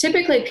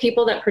 Typically,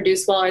 people that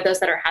produce well are those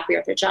that are happy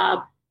with their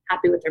job,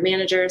 happy with their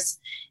managers.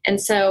 And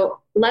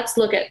so let's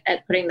look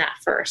at putting that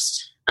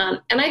first.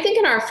 And I think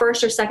in our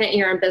first or second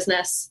year in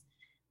business,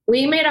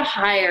 we made a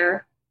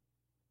hire,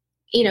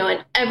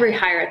 and every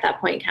hire at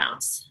that point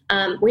counts.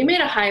 We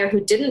made a hire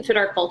who didn't fit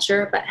our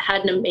culture, but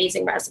had an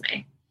amazing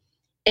resume.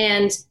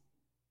 And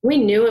we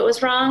knew it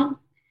was wrong.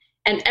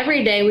 And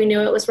every day we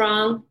knew it was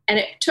wrong. And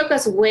it took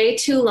us way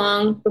too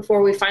long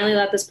before we finally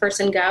let this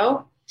person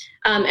go.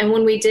 And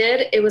when we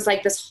did, it was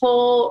like this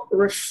whole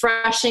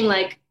refreshing,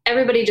 like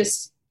everybody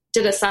just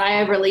did a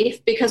sigh of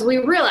relief, because we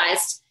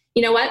realized,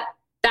 you know what,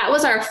 that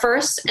was our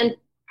first and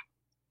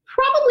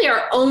probably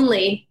our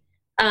only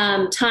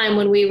time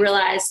when we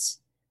realized,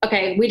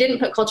 okay, we didn't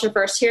put culture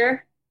first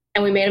here,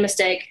 and we made a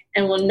mistake,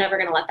 and we're never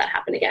going to let that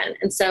happen again.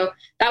 And so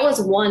that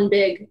was one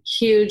big,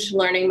 huge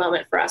learning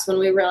moment for us when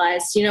we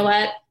realized, you know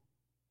what,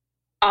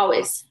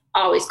 always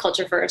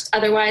culture first.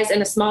 Otherwise,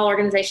 in a small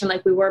organization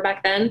like we were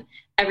back then,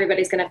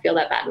 everybody's going to feel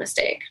that bad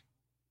mistake.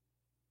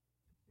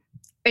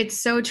 It's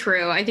so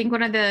true. I think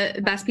one of the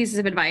best pieces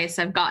of advice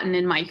I've gotten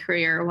in my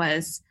career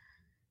was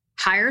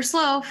hire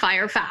slow,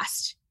 fire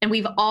fast. And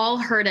we've all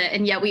heard it.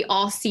 And yet we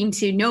all seem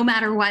to, no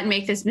matter what,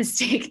 make this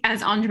mistake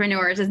as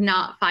entrepreneurs, is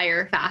not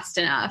fire fast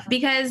enough,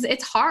 because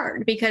it's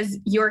hard, because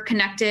you're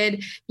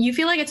connected. You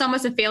feel like it's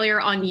almost a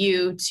failure on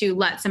you to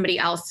let somebody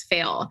else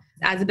fail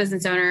as a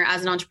business owner,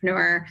 as an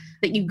entrepreneur,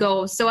 that you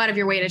go so out of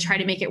your way to try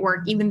to make it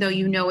work, even though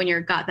you know in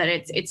your gut that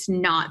it's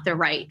not the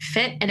right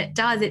fit. And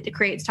it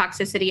creates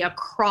toxicity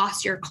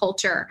across your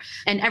culture,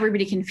 and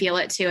everybody can feel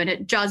it too. And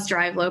it does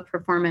drive low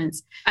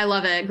performance. I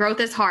love it. Growth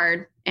is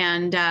hard,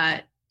 and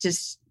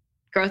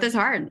growth is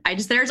hard.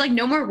 There's like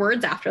no more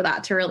words after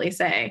that to really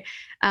say.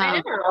 I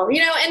know,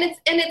 and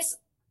it's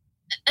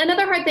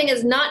another hard thing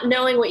is not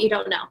knowing what you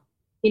don't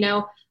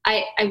know.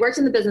 I worked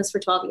in the business for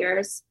 12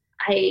 years.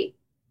 I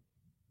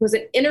was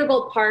an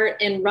integral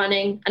part in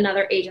running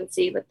another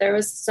agency, but there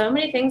was so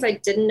many things I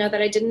didn't know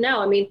that I didn't know.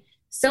 I mean,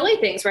 silly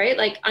things, right?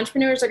 Like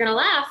entrepreneurs are going to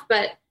laugh,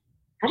 but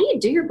how do you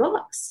do your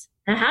books?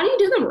 And how do you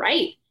do them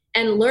right?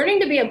 And learning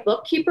to be a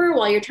bookkeeper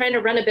while you're trying to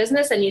run a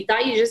business and you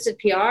thought you just did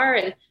PR,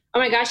 and oh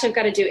my gosh, I've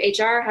got to do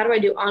HR. How do I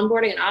do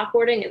onboarding and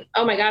offboarding? And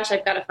oh my gosh,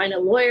 I've got to find a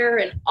lawyer,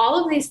 and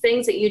all of these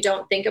things that you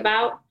don't think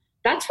about.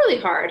 That's really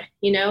hard,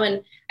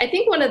 And I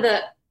think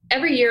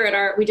every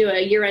year we do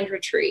a year-end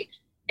retreat,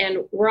 and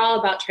we're all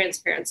about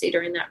transparency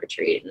during that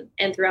retreat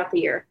and throughout the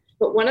year.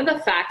 but one of the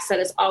facts that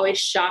has always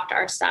shocked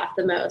our staff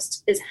the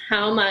most is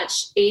how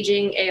much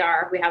aging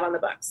AR we have on the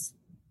books,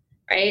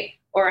 right?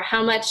 Or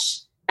how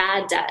much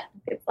bad debt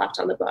gets left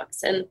on the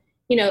books. And,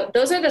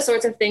 those are the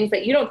sorts of things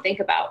that you don't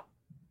think about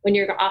when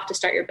you're off to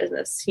start your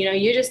business.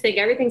 You just think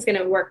everything's going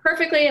to work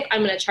perfectly. If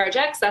I'm going to charge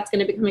X, that's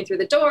going to be coming through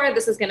the door.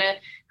 This is going to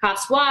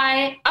cost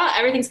Y.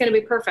 Everything's going to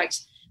be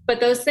perfect.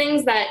 But those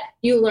things that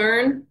you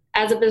learn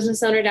as a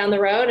business owner down the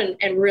road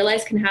and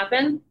realize can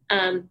happen,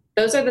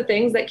 those are the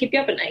things that keep you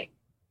up at night.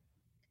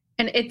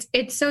 And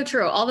it's so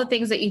true. All the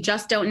things that you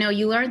just don't know,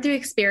 you learn through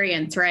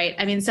experience, right?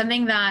 I mean,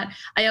 something that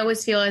I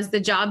always feel is the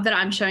job that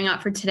I'm showing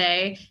up for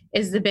today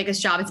is the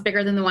biggest job. It's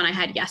bigger than the one I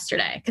had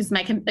yesterday because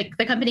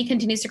the company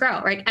continues to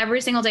grow, right? Every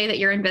single day that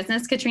you're in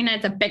business, Katrina,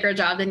 it's a bigger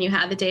job than you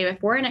had the day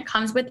before, and it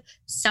comes with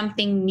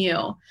something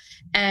new.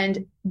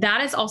 And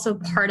that is also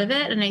part of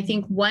it. And I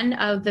think one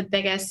of the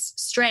biggest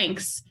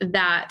strengths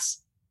that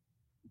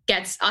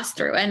gets us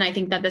through, and I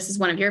think that this is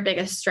one of your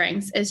biggest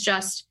strengths, is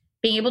just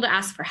being able to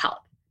ask for help.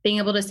 Being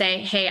able to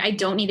say, hey, I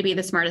don't need to be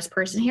the smartest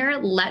person here.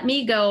 Let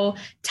me go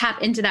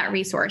tap into that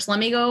resource. Let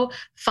me go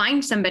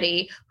find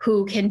somebody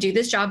who can do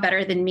this job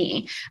better than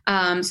me,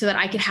 so that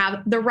I could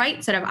have the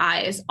right set of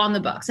eyes on the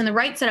books and the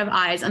right set of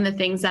eyes on the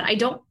things that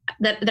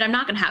that I'm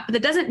not going to have. But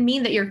that doesn't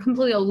mean that you're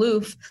completely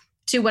aloof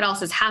to what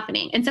else is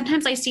happening. And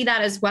sometimes I see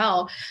that as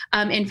well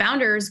in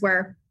founders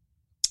where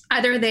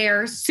either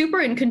they're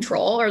super in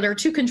control or they're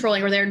too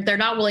controlling or they're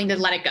not willing to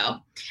let it go.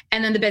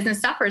 And then the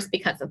business suffers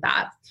because of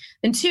that.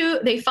 And two,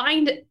 they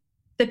find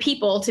the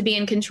people to be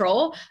in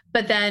control,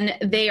 but then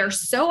they are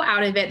so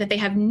out of it that they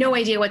have no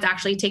idea what's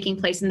actually taking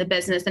place in the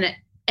business.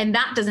 And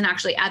that doesn't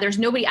actually add, there's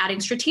nobody adding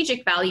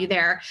strategic value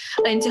there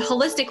into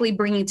holistically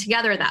bringing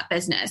together that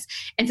business.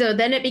 And so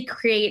then it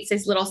creates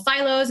these little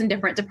silos and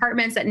different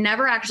departments that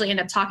never actually end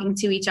up talking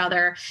to each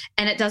other.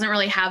 And it doesn't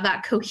really have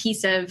that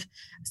cohesive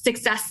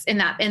success in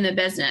the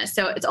business.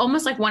 So it's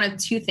almost like one of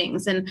two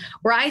things. And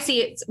where I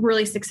see it's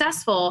really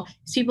successful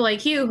is people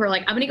like you who are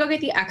like, I'm going to go get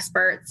the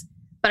experts,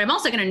 but I'm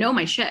also going to know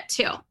my shit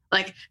too.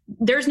 Like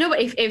there's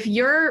nobody, if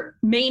your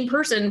main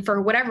person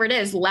for whatever it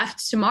is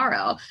left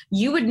tomorrow,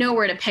 you would know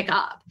where to pick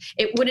up.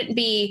 You wouldn't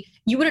be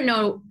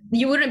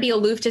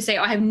aloof to say,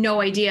 oh, I have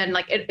no idea. And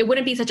like, it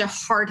wouldn't be such a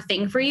hard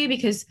thing for you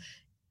because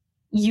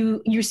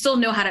you still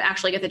know how to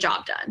actually get the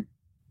job done.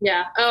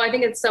 Yeah. Oh, I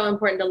think it's so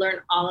important to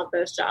learn all of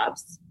those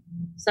jobs.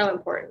 So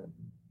important.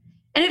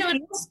 And it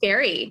feels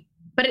scary,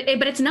 but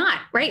it's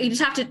not, right? You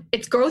just have to,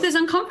 growth is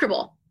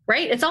uncomfortable,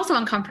 right? It's also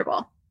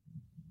uncomfortable.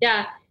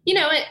 Yeah.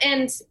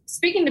 And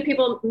speaking to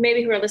people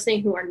maybe who are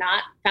listening who are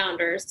not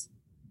founders,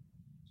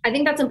 I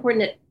think that's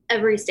important at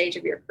every stage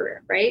of your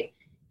career, right?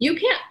 You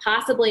can't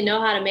possibly know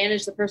how to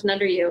manage the person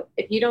under you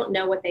if you don't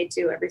know what they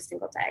do every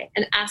single day,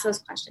 and ask those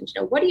questions.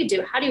 What do you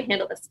do? How do you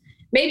handle this?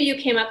 Maybe you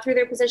came up through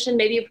their position.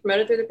 Maybe you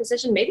promoted through their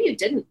position. Maybe you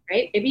didn't,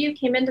 right? Maybe you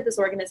came into this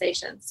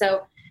organization.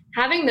 So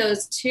having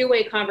those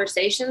two-way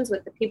conversations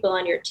with the people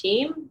on your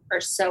team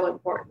are so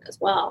important as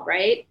well,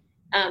 right?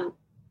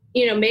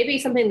 Maybe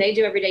something they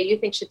do every day you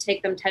think should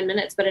take them 10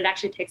 minutes, but it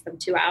actually takes them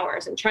 2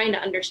 hours, and trying to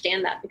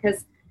understand that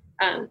because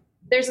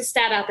there's a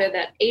stat out there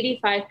that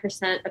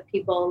 85% of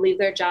people leave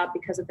their job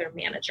because of their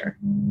manager,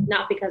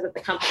 not because of the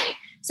company.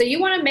 So you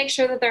want to make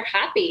sure that they're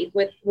happy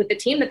with the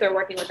team that they're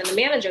working with and the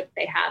manager that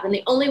they have. And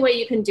the only way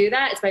you can do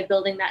that is by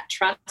building that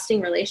trusting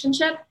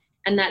relationship,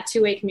 and that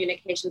two-way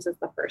communications is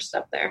the first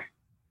step there.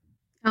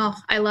 Oh,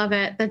 I love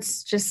it.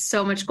 That's just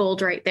so much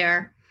gold right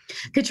there.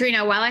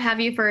 Katrina, while I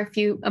have you for a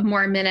few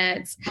more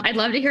minutes, I'd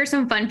love to hear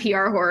some fun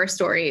PR horror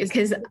stories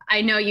because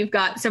I know you've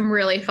got some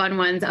really fun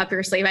ones up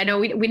your sleeve. I know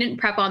we didn't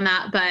prep on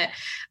that, but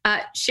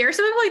share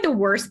some of like the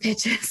worst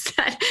pitches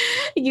that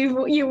you've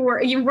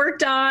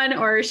worked on,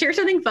 or share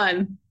something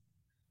fun.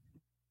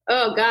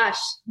 Oh gosh,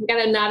 I'm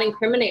gonna not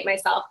incriminate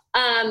myself.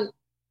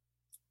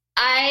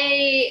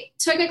 I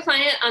took a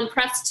client on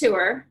press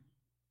tour,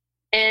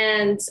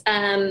 and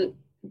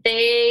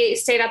they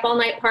stayed up all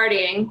night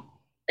partying,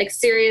 like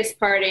serious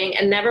partying,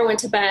 and never went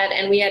to bed.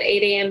 And we had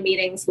 8 a.m.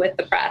 meetings with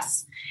the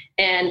press.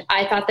 And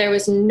I thought there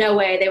was no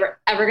way they were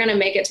ever going to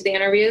make it to the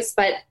interviews,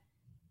 but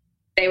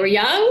they were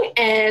young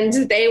and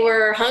they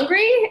were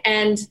hungry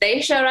and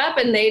they showed up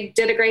and they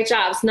did a great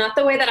job. It's not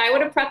the way that I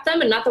would have prepped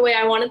them and not the way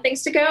I wanted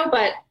things to go,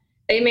 but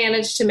they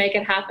managed to make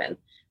it happen.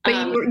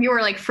 But you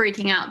were like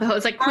freaking out. It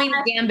was like Queen's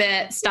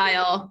Gambit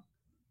style.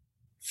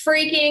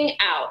 Freaking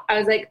out. I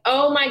was like,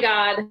 oh my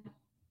God,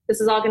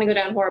 this is all going to go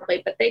down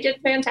horribly, but they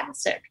did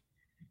fantastic.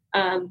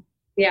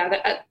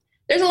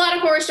 There's a lot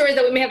of horror stories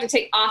that we may have to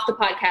take off the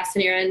podcast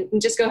in here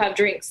and just go have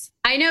drinks.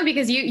 I know,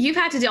 because you've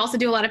had to also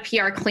do a lot of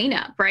PR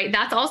cleanup, right?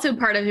 That's also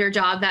part of your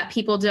job that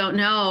people don't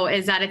know,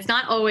 is that it's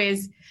not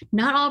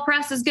all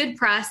press is good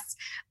press.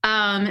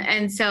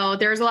 And so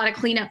there's a lot of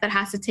cleanup that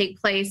has to take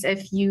place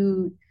if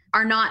you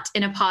are not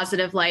in a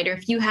positive light, or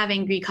if you have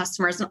angry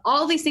customers, and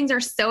all these things are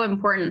so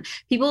important.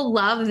 People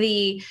love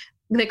the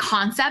the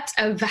concept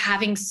of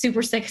having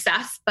super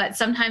success, but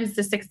sometimes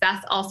the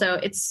success also,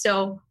 it's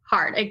so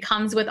hard. It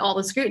comes with all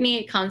the scrutiny.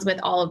 It comes with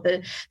all of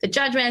the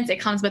judgments. It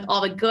comes with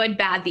all the good,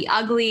 bad, the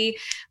ugly.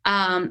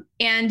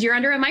 And you're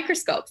under a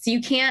microscope. So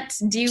you can't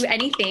do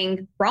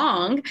anything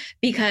wrong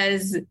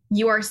because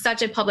you are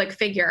such a public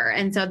figure.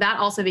 And so that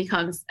also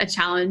becomes a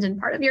challenge. And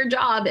part of your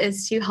job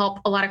is to help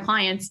a lot of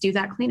clients do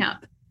that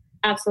cleanup.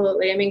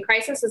 Absolutely. I mean,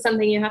 crisis is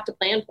something you have to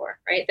plan for,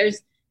 right?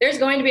 There's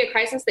going to be a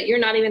crisis that you're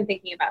not even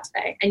thinking about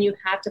today, and you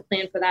have to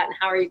plan for that. And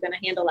how are you going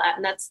to handle that?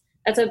 And that's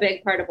a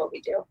big part of what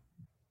we do.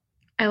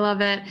 I love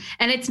it.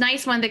 And it's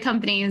nice when the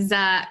companies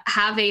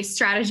have a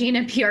strategy and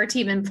a PR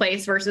team in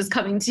place versus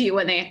coming to you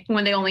when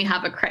they only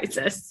have a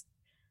crisis.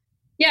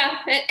 Yeah.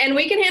 And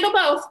we can handle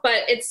both,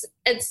 but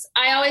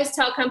I always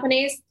tell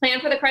companies,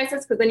 plan for the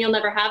crisis, because then you'll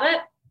never have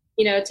it.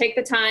 Take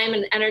the time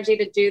and energy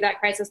to do that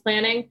crisis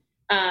planning.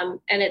 And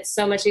it's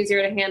so much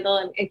easier to handle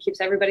and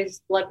keeps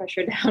everybody's blood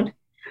pressure down.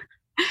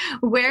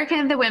 Where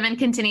can the women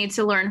continue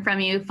to learn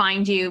from you,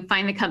 find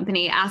the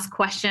company, ask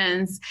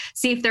questions,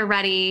 see if they're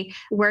ready?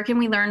 Where can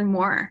we learn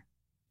more?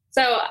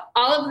 So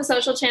all of the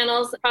social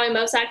channels, probably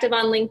most active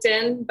on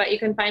LinkedIn, but you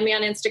can find me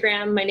on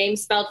Instagram. My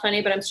name's spelled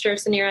funny, but I'm sure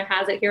Suneera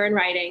has it here in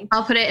writing.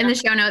 I'll put it in the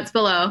show notes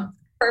below.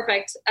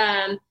 Perfect.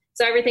 So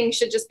everything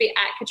should just be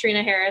at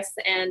Katrina Harris,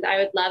 and I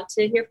would love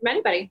to hear from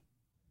anybody.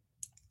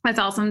 That's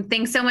awesome.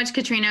 Thanks so much,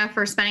 Katrina,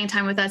 for spending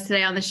time with us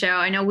today on the show.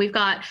 I know we've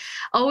got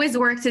always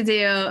work to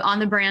do on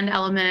the brand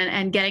element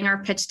and getting our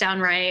pitch down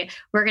right.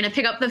 We're going to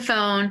pick up the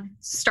phone,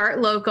 start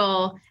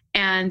local,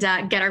 and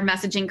get our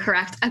messaging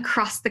correct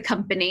across the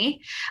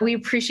company. We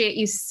appreciate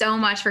you so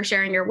much for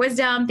sharing your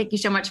wisdom. Thank you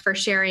so much for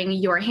sharing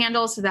your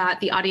handle so that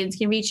the audience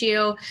can reach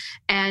you.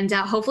 And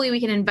hopefully we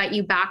can invite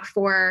you back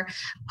for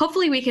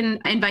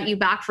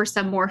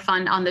some more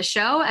fun on the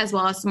show, as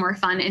well as some more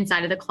fun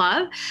inside of the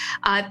club.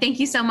 Thank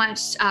you so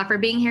much for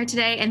being here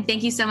today. And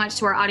thank you so much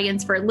to our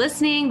audience for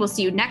listening. We'll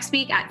see you next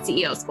week at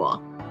CEO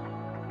School.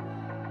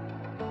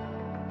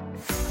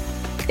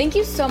 Thank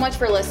you so much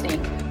for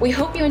listening. We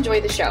hope you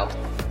enjoyed the show.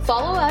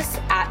 Follow us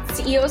at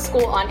CEO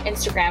School on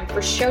Instagram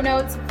for show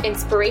notes,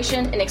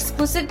 inspiration, and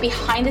exclusive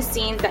behind the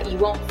scenes that you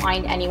won't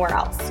find anywhere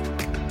else.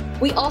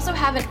 We also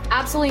have an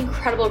absolutely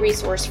incredible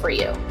resource for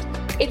you.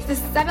 It's the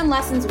 7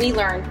 lessons we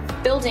learned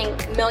building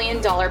 $1 million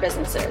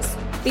businesses.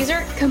 These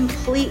are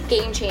complete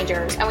game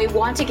changers, and we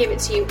want to give it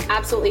to you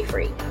absolutely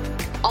free.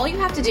 All you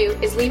have to do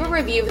is leave a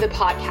review of the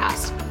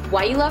podcast,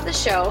 why you love the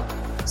show,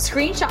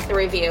 screenshot the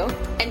review,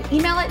 and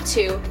email it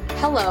to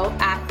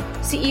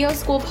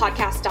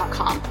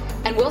hello@ceoschoolpodcast.com.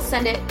 and we'll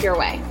send it your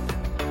way.